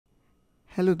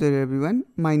Hello there everyone,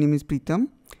 my name is Preetham.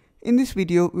 In this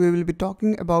video, we will be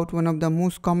talking about one of the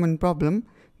most common problem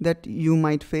that you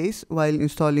might face while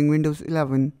installing Windows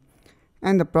 11.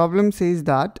 And the problem says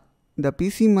that the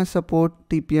PC must support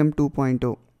TPM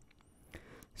 2.0.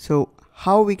 So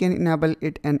how we can enable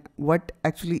it and what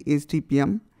actually is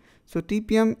TPM? So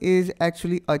TPM is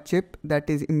actually a chip that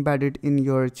is embedded in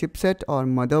your chipset or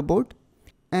motherboard.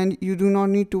 And you do not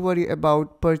need to worry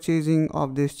about purchasing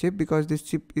of this chip because this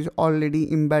chip is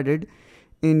already embedded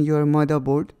in your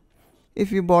motherboard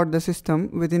if you bought the system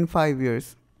within 5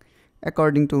 years.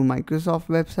 According to Microsoft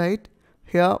website,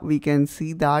 here we can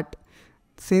see that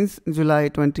since July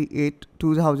 28,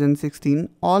 2016,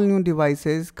 all new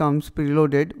devices comes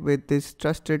preloaded with this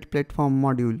trusted platform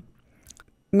module.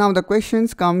 Now the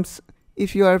questions comes,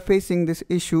 if you are facing this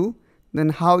issue, then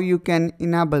how you can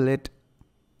enable it.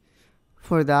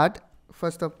 For that,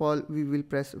 first of all, we will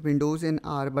press Windows and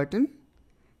R button,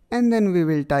 and then we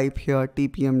will type here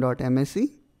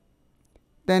tpm.msc.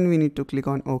 Then we need to click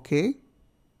on OK.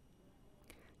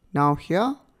 Now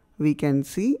here we can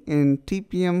see in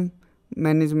TPM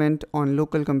management on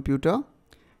local computer,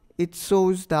 it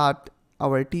shows that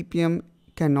our TPM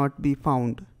cannot be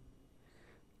found.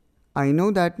 I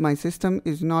know that my system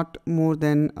is not more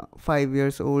than 5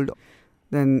 years old,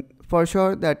 then for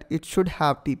sure that it should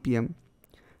have TPM.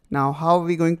 Now how are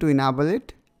we going to enable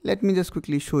it? Let me just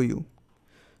quickly show you.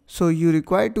 So you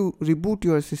require to reboot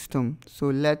your system. So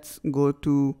let's go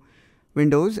to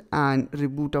Windows and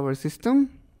reboot our system.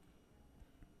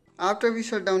 After we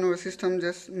shut down our system,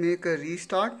 just make a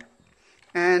restart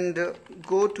and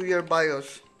go to your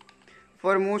BIOS.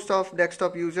 For most of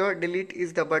desktop user, delete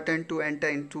is the button to enter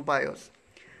into BIOS.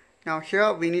 Now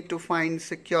here we need to find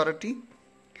security.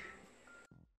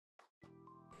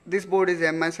 This board is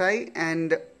MSI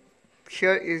and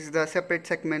here is the separate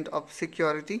segment of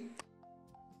security.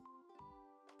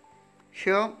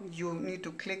 Here you need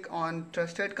to click on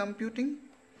trusted computing.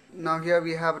 Now here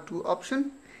we have two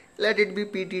options. Let it be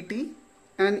PTT,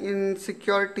 and in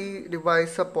security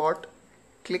device support,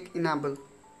 click enable.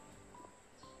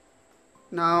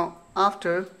 Now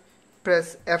after,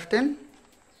 press F10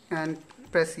 and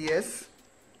press yes.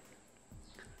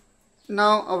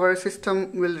 Now our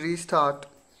system will restart.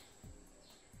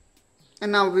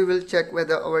 And now we will check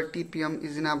whether our TPM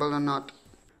is enabled or not.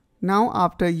 Now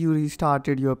after you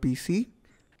restarted your PC,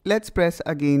 let's press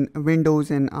again Windows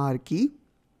and R key.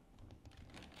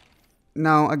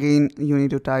 Now again you need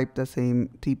to type the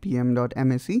same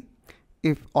tpm.msc.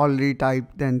 If already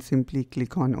typed, then simply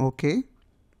click on OK.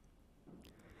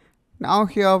 Now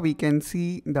here we can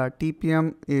see that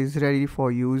TPM is ready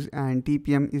for use and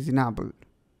TPM is enabled.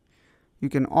 You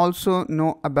can also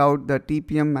know about the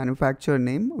TPM manufacturer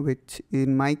name, which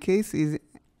in my case is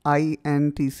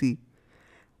INTC,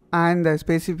 and the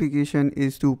specification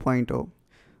is 2.0,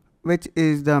 which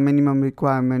is the minimum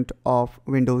requirement of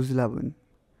Windows 11.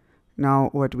 Now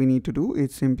what we need to do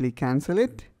is simply cancel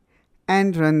it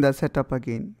and run the setup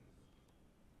again.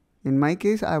 In my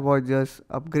case, I was just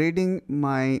upgrading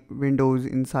my Windows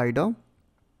Insider.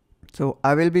 So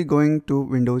I will be going to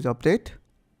Windows Update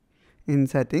in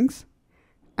settings.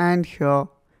 And here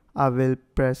I will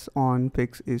press on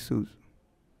fix issues.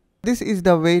 This is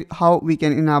the way how we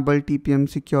can enable TPM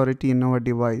security in our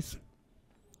device.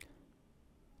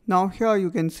 Now here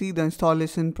you can see the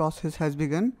installation process has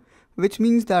begun, which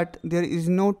means that there is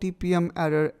no TPM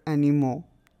error anymore.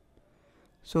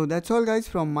 So that's all guys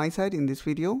from my side in this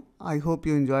video. I hope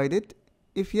you enjoyed it.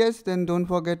 If yes, then don't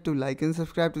forget to like and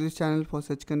subscribe to this channel for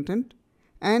such content.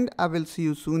 And I will see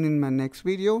you soon in my next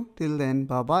video. Till then,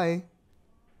 bye bye.